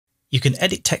You can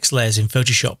edit text layers in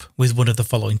Photoshop with one of the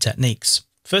following techniques.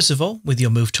 First of all, with your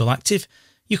Move tool active,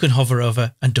 you can hover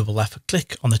over and double left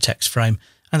click on the text frame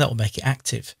and that will make it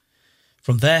active.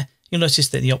 From there, you'll notice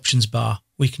that in the options bar,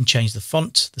 we can change the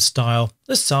font, the style,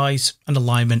 the size and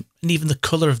alignment, and even the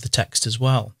color of the text as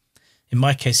well. In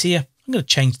my case here, I'm going to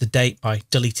change the date by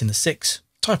deleting the 6,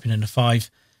 typing in a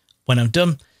 5. When I'm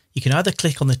done, you can either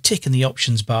click on the tick in the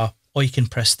options bar or you can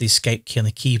press the escape key on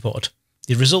the keyboard.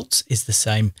 The result is the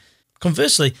same.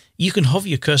 Conversely, you can hover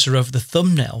your cursor over the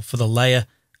thumbnail for the layer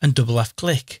and double left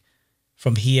click.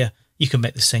 From here, you can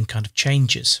make the same kind of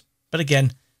changes. But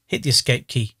again, hit the escape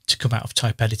key to come out of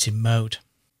type editing mode.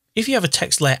 If you have a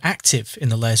text layer active in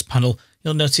the layers panel,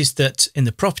 you'll notice that in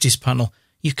the properties panel,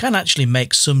 you can actually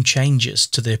make some changes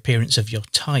to the appearance of your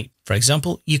type. For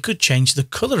example, you could change the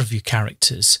color of your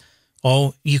characters,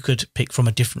 or you could pick from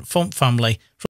a different font family